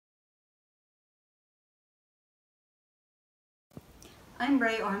I'm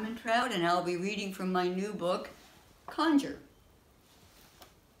Rae Armantrout, and I'll be reading from my new book, Conjure.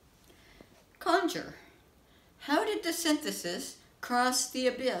 Conjure. How did the synthesis cross the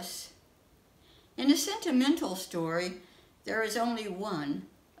abyss? In a sentimental story, there is only one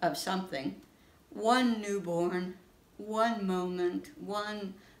of something, one newborn, one moment,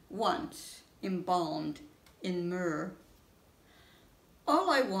 one once embalmed in myrrh. All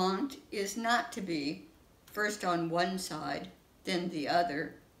I want is not to be first on one side, then the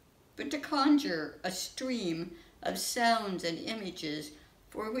other, but to conjure a stream of sounds and images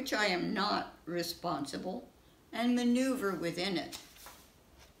for which I am not responsible, and maneuver within it.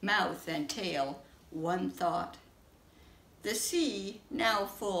 Mouth and tail, one thought. The sea now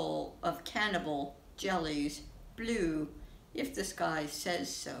full of cannibal jellies, blue, if the sky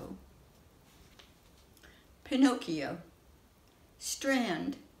says so. Pinocchio.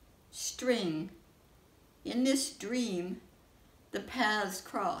 Strand, string. In this dream, the paths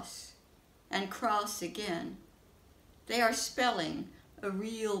cross, and cross again. They are spelling a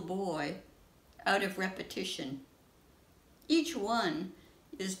real boy out of repetition. Each one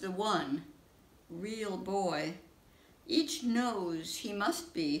is the one real boy. Each knows he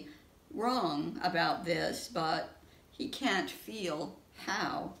must be wrong about this, but he can't feel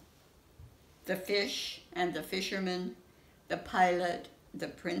how. The fish and the fisherman, the pilot, the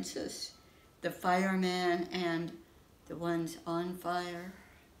princess, the fireman, and the ones on fire.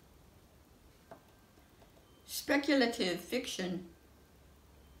 Speculative fiction.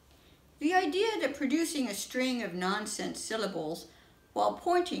 The idea that producing a string of nonsense syllables while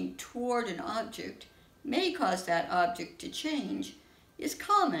pointing toward an object may cause that object to change is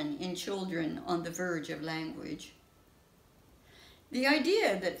common in children on the verge of language. The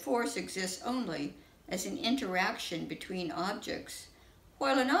idea that force exists only as an interaction between objects,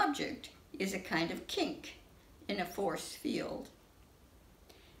 while an object is a kind of kink in a force field.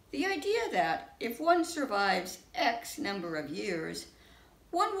 The idea that if one survives X number of years,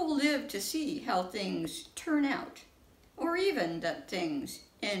 one will live to see how things turn out, or even that things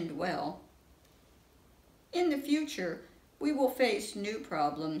end well. In the future, we will face new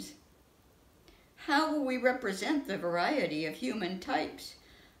problems. How will we represent the variety of human types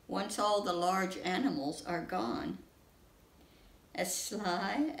once all the large animals are gone? As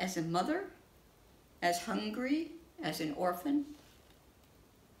sly as a mother? As hungry as an orphan?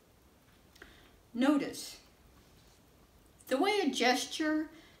 Notice, the way a gesture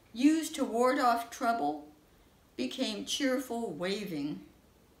used to ward off trouble became cheerful waving.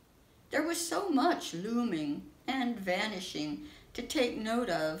 There was so much looming and vanishing to take note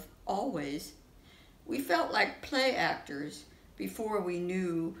of always. We felt like play actors before we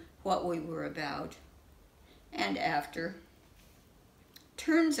knew what we were about, and after.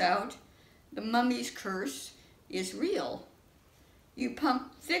 Turns out the mummy's curse is real. You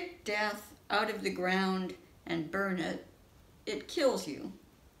pump thick death out of the ground and burn it, it kills you.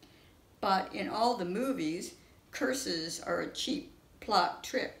 But in all the movies, curses are a cheap plot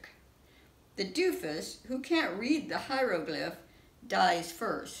trick. The doofus, who can't read the hieroglyph, dies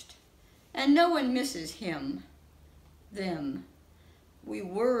first, and no one misses him, them. We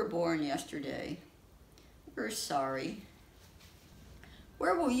were born yesterday. We're sorry.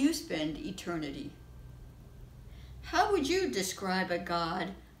 Where will you spend eternity? How would you describe a God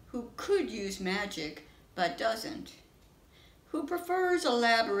who could use magic but doesn't? Who prefers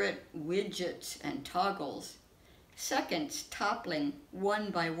elaborate widgets and toggles, seconds toppling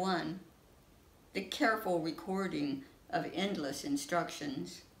one by one, the careful recording of endless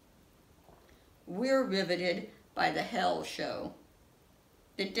instructions? We're riveted by the hell show.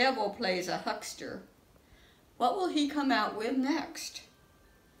 The devil plays a huckster. What will he come out with next?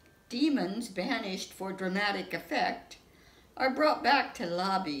 Demons banished for dramatic effect are brought back to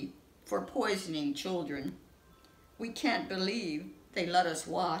lobby for poisoning children. We can't believe they let us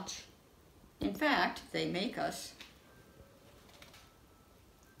watch. In fact, they make us.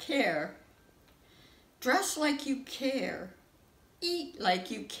 Care. Dress like you care. Eat like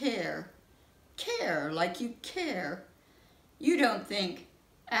you care. Care like you care. You don't think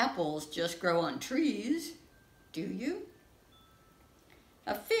apples just grow on trees, do you?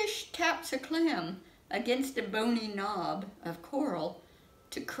 A fish taps a clam against a bony knob of coral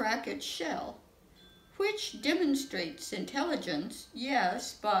to crack its shell, which demonstrates intelligence,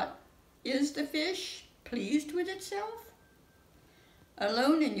 yes, but is the fish pleased with itself?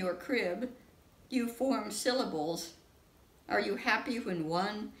 Alone in your crib, you form syllables. Are you happy when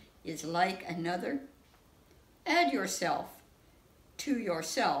one is like another? Add yourself to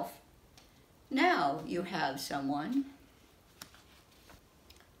yourself. Now you have someone.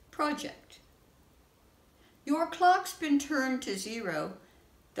 Project. Your clock's been turned to 0,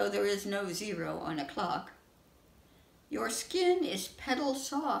 though there is no 0 on a clock. Your skin is petal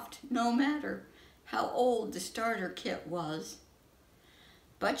soft, no matter how old the starter kit was.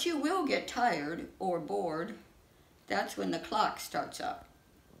 But you will get tired or bored. That's when the clock starts up.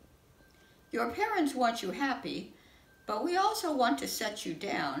 Your parents want you happy, but we also want to set you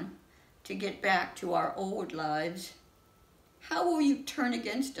down to get back to our old lives. How will you turn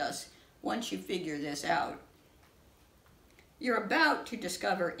against us once you figure this out? You're about to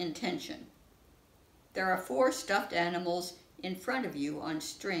discover intention. There are 4 stuffed animals in front of you on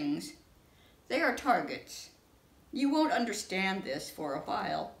strings. They are targets. You won't understand this for a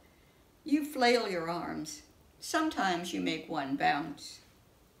while. You flail your arms. Sometimes you make one bounce.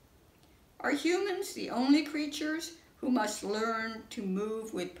 Are humans the only creatures who must learn to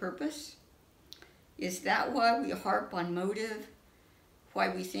move with purpose? Is that why we harp on motive? Why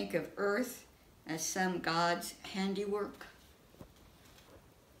we think of Earth as some god's handiwork?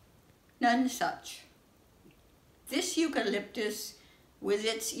 None such. This eucalyptus, with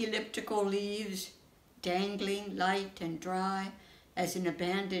its elliptical leaves, dangling light and dry as an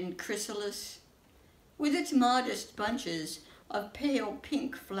abandoned chrysalis, with its modest bunches of pale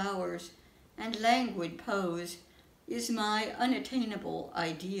pink flowers and languid pose, is my unattainable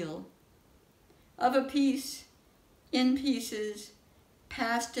ideal. Of a piece, in pieces,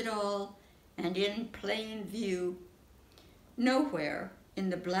 past it all, and in plain view, nowhere in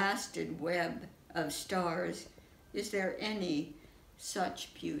the blasted web of stars is there any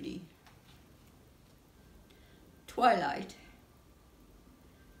such beauty. Twilight.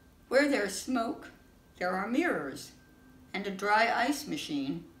 Where there's smoke, there are mirrors and a dry ice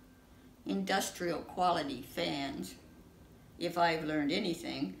machine, industrial quality fans, if I've learned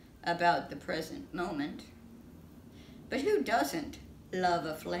anything about the present moment. But who doesn't love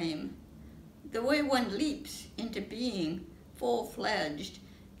a flame? The way one leaps into being full-fledged,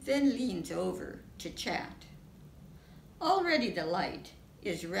 then leans over to chat. Already the light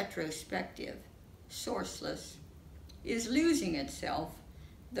is retrospective, sourceless, is losing itself,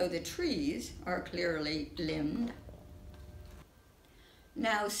 though the trees are clearly limbed.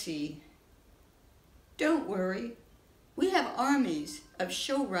 Now see. Don't worry. We have armies of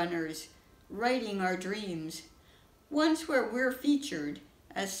showrunners writing our dreams, ones where we're featured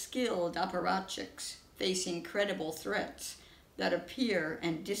as skilled apparatchiks facing credible threats that appear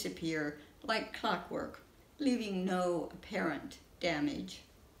and disappear like clockwork, leaving no apparent damage.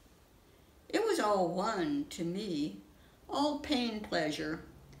 It was all one to me, all pain-pleasure,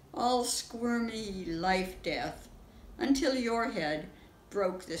 all squirmy life-death, until your head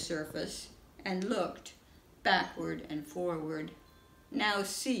broke the surface and looked backward and forward. Now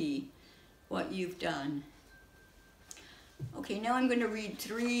see what you've done. Okay, now I'm going to read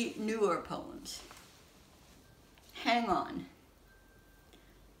 3 newer poems. Hang on.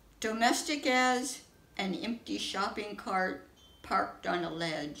 Domestic as an empty shopping cart parked on a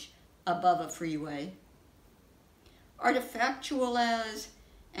ledge above a freeway. Artifactual as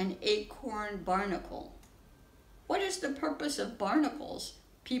an acorn barnacle. What is the purpose of barnacles?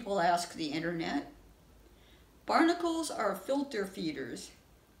 People ask the internet. Barnacles are filter feeders.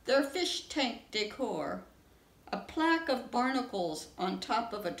 They're fish tank decor. A plaque of barnacles on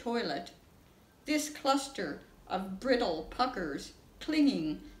top of a toilet. This cluster of brittle puckers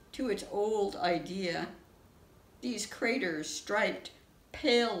clinging to its old idea. These craters striped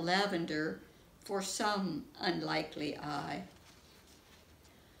pale lavender for some unlikely eye.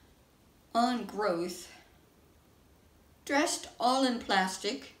 On growth. Dressed all in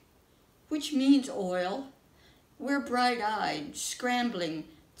plastic, which means oil, we're bright-eyed, scrambling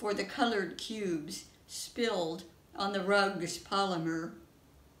for the colored cubes spilled on the rug's polymer.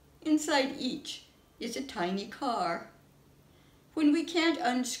 Inside each is a tiny car. When we can't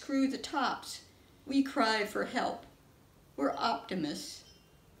unscrew the tops, we cry for help. We're optimists.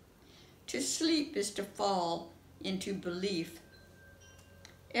 To sleep is to fall into belief.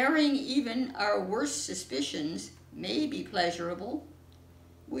 Airing even our worst suspicions may be pleasurable.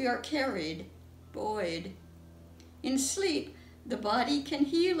 We are carried, buoyed. In sleep, the body can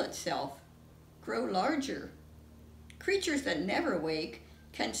heal itself, grow larger. Creatures that never wake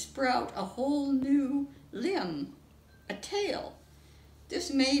can sprout a whole new limb, a tail.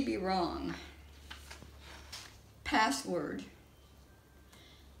 This may be wrong. Password.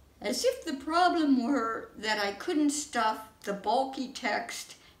 As if the problem were that I couldn't stuff the bulky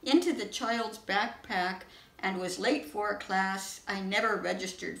text into the child's backpack and was late for a class I never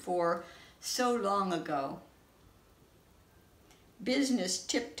registered for so long ago. Business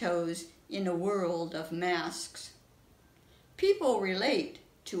tiptoes in a world of masks. People relate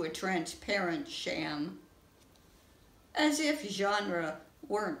to a transparent sham. as if genre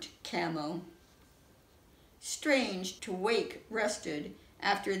weren't camo. Strange to wake rested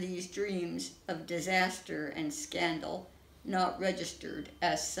after these dreams of disaster and scandal, not registered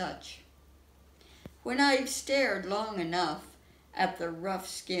as such. When I've stared long enough at the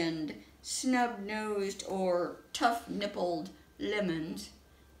rough-skinned, snub-nosed, or tough-nippled lemons,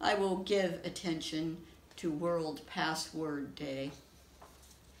 I will give attention to World Password Day.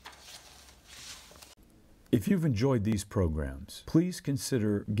 If you've enjoyed these programs, please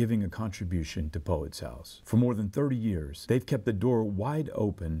consider giving a contribution to Poets House. For more than 30 years, they've kept the door wide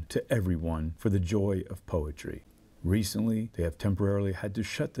open to everyone for the joy of poetry. Recently, they have temporarily had to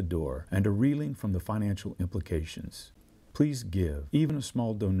shut the door and are reeling from the financial implications. Please give, even a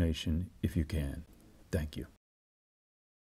small donation if you can. Thank you.